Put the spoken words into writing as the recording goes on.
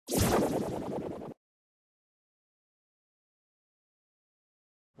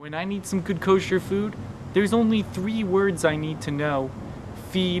When I need some good kosher food, there's only 3 words I need to know.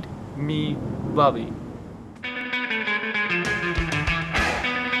 Feed me, Bubby.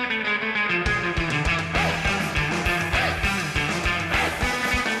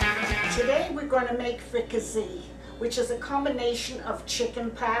 Today we're going to make fricassee, which is a combination of chicken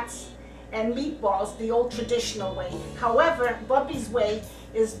pots and meatballs, the old traditional way. However, Bubby's way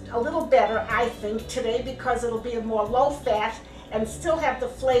is a little better, I think, today because it'll be a more low fat and still have the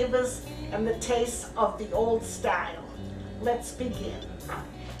flavors and the taste of the old style. Let's begin.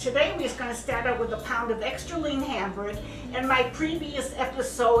 Today we're going to start out with a pound of extra lean hamburger, and my previous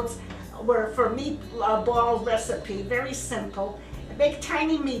episodes were for meatball recipe, very simple. I make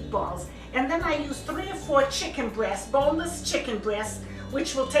tiny meatballs, and then I use 3 or 4 chicken breasts, boneless chicken breasts,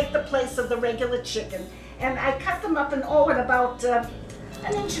 which will take the place of the regular chicken. And I cut them up in about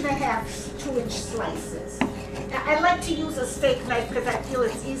 1.5 inches, 2-inch slices. I like to use a steak knife because I feel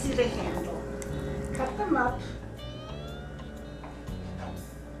it's easy to handle. Cut them up.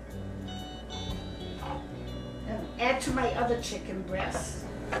 And add to my other chicken breasts.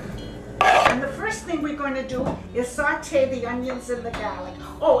 And the first thing we're going to do is saute the onions and the garlic.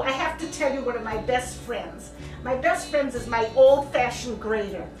 Oh, I have to tell you one of my best friends. My best friends is my old-fashioned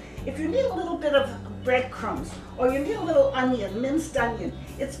grater. If you need a little bit of breadcrumbs or you need a little onion, minced onion,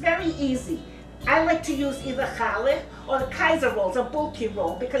 it's very easy. I like to use either challah or the Kaiser rolls, a bulky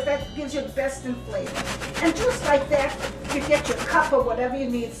roll, because that gives you the best in flavor. And just like that, you get your cup or whatever you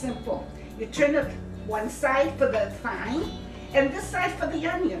need, simple. You turn it one side for the fine and this side for the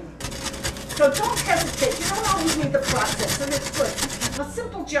onion. So don't hesitate, you don't always need the process, and it's good. A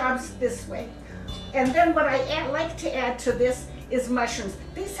simple job's this way. And then what I like to add to this is mushrooms.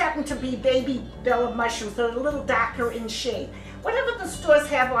 These happen to be baby bella mushrooms, they're a little darker in shade. Whatever the stores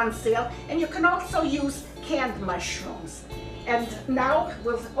have on sale, and you can also use canned mushrooms. And now,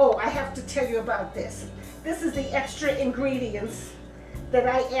 I have to tell you about this. This is the extra ingredients that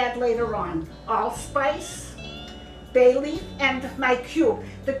I add later on. Allspice, bay leaf, and my cube.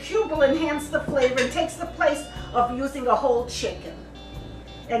 The cube will enhance the flavor and takes the place of using a whole chicken.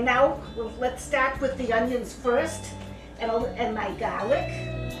 And now, let's start with the onions first, and my garlic.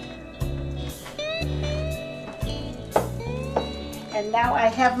 And now I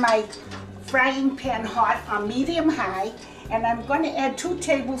have my frying pan hot on medium high, and I'm going to add 2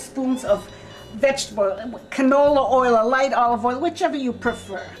 tablespoons of vegetable, canola oil or light olive oil, whichever you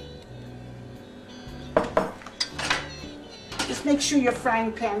prefer. Just make sure your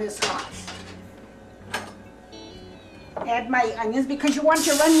frying pan is hot. Add my onions, because you want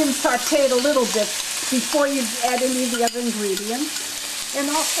your onions sauteed a little bit before you add any of the other ingredients. And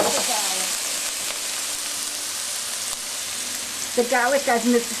also the garlic. The garlic I've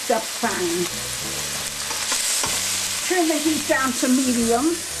mixed up fine. Turn the heat down to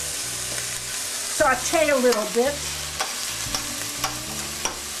medium. Saute a little bit.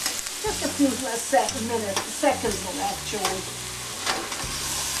 Just a few seconds actually.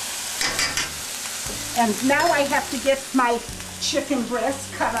 And now I have to get my chicken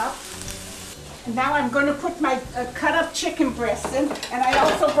breast cut up. And now I'm going to put my cut up chicken breasts in, and I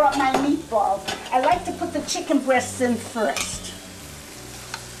also brought my meatballs. I like to put the chicken breasts in first.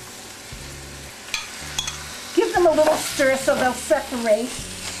 Give them a little stir so they'll separate,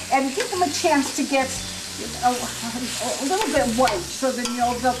 and give them a chance to get a little bit white so that you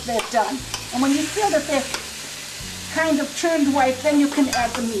know that they're done. And when you feel that they're kind of turned white, then you can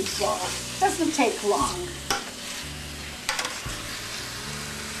add the meatball. Doesn't take long.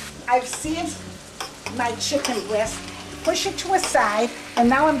 I've seared my chicken breast, push it to a side, and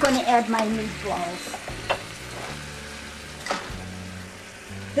now I'm going to add my meatballs.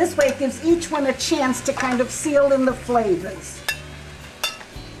 This way it gives each one a chance to kind of seal in the flavors.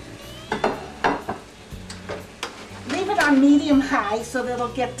 Leave it on medium high so that it'll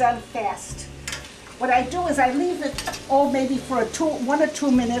get done fast. What I do is I leave it maybe for 1 or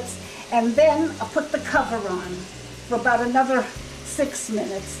 2 minutes, and then I put the cover on for about another 6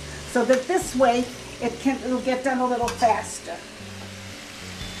 minutes, so that this way it'll get done a little faster.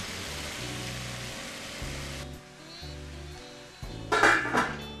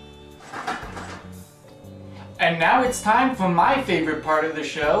 And now it's time for my favorite part of the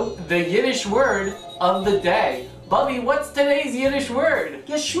show, the Yiddish word of the day. Bubby, what's today's Yiddish word?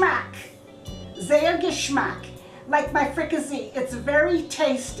 Geschmack. Sehr Geschmack. like my fricassee. It's very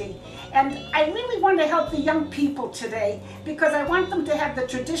tasty. And I really want to help the young people today because I want them to have the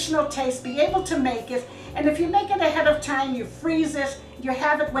traditional taste, be able to make it. And if you make it ahead of time, you freeze it, you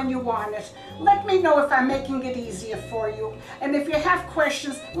have it when you want it. Let me know if I'm making it easier for you. And if you have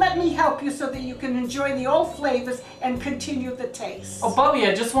questions, let me help you so that you can enjoy the old flavors and continue the taste. Oh, Bubby,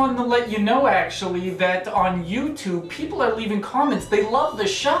 I just wanted to let you know, actually, that on YouTube, people are leaving comments. They love the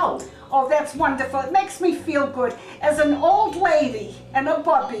show. Oh, that's wonderful. It makes me feel good. As an old lady and a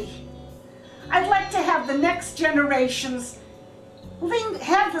bubby, I'd like to have the next generations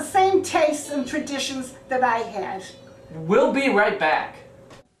have the same tastes and traditions that I had. We'll be right back.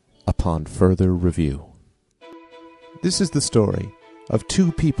 Upon further review. This is the story of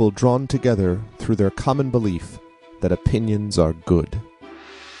two people drawn together through their common belief that opinions are good.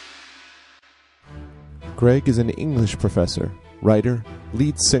 Greg is an English professor, writer,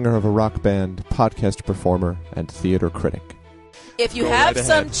 lead singer of a rock band, podcast performer, and theater critic. If you have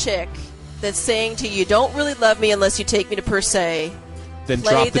some chick that's saying to you, don't really love me unless you take me to per se, then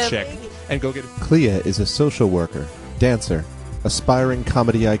drop the chick and go get it. Clea is a social worker, dancer, aspiring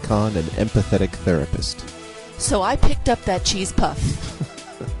comedy icon, and empathetic therapist. So I picked up that cheese puff.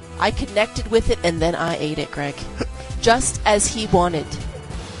 I connected with it and then I ate it, Greg. Just as he wanted.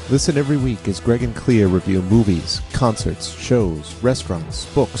 Listen every week as Greg and Clea review movies, concerts, shows, restaurants,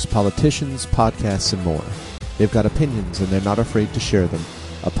 books, politicians, podcasts, and more. They've got opinions and they're not afraid to share them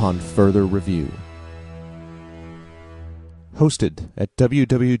upon further review. Hosted at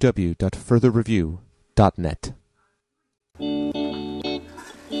www.furtherreview.net.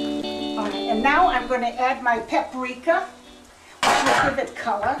 And now I'm going to add my paprika, which will give it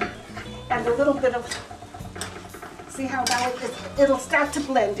color, and a little bit of, see how now it'll start to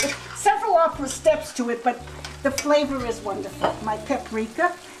blend. Several awkward steps to it, but the flavor is wonderful. My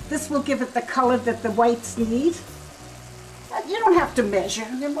paprika, this will give it the color that the whites need. You don't have to measure,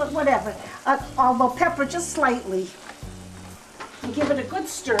 whatever, although pepper just slightly. And give it a good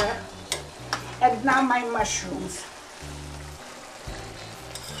stir. And now my mushrooms.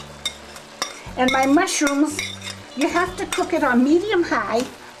 And my mushrooms, you have to cook it on medium-high,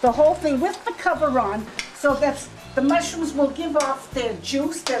 the whole thing with the cover on, so that the mushrooms will give off their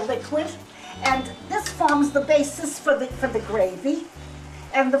juice, their liquid, and this forms the basis for the gravy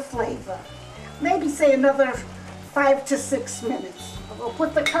and the flavor. Maybe say another 5 to 6 minutes. We'll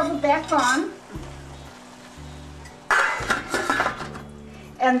put the cover back on,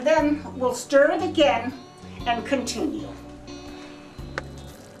 and then we'll stir it again and continue.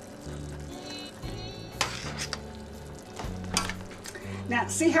 Now,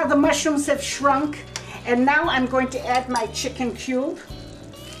 see how the mushrooms have shrunk? And now I'm going to add my chicken cube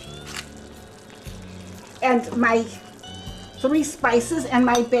and my 3 spices and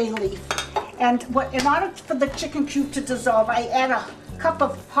my bay leaf. And in order for the chicken cube to dissolve, I add a cup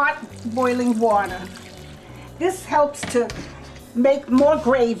of hot boiling water. This helps to make more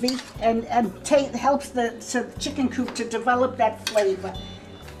gravy and helps the chicken cube to develop that flavor.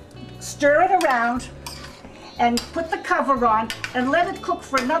 Stir it around and put the cover on and let it cook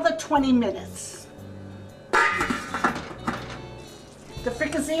for another 20 minutes. The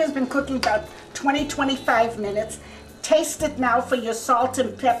fricassee has been cooking about 20-25 minutes. Taste it now for your salt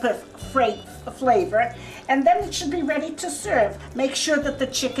and pepper flavor, and then it should be ready to serve. Make sure that the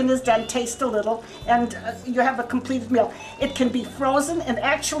chicken is done, taste a little, and you have a completed meal. It can be frozen, and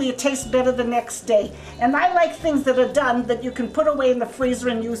actually it tastes better the next day. And I like things that are done that you can put away in the freezer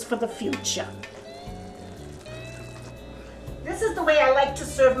and use for the future. This is the way I like to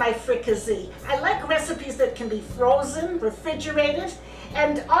serve my fricassee. I like recipes that can be frozen, refrigerated,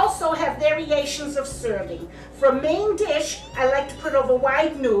 and also have variations of serving. For a main dish, I like to put over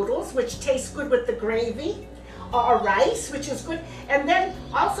wide noodles, which taste good with the gravy, or rice, which is good. And then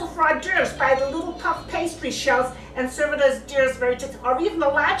also for hors d'oeuvres, buy the little puff pastry shells and serve it as hors d'oeuvres, very tasty. Or even the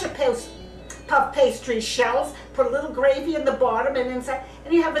larger puff pastry shells, put a little gravy in the bottom and inside,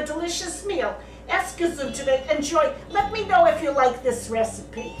 and you have a delicious meal. Escazú today, enjoy. Let me know if you like this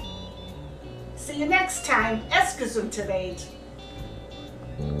recipe. See you next time. Escazú today.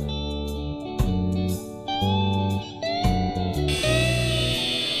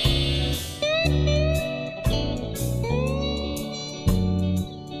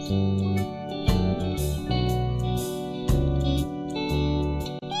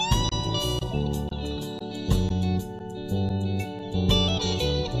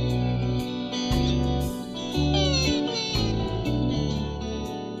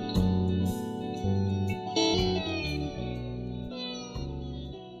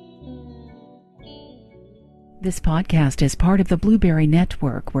 This podcast is part of the Blueberry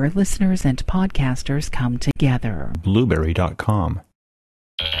Network, where listeners and podcasters come together. Blueberry.com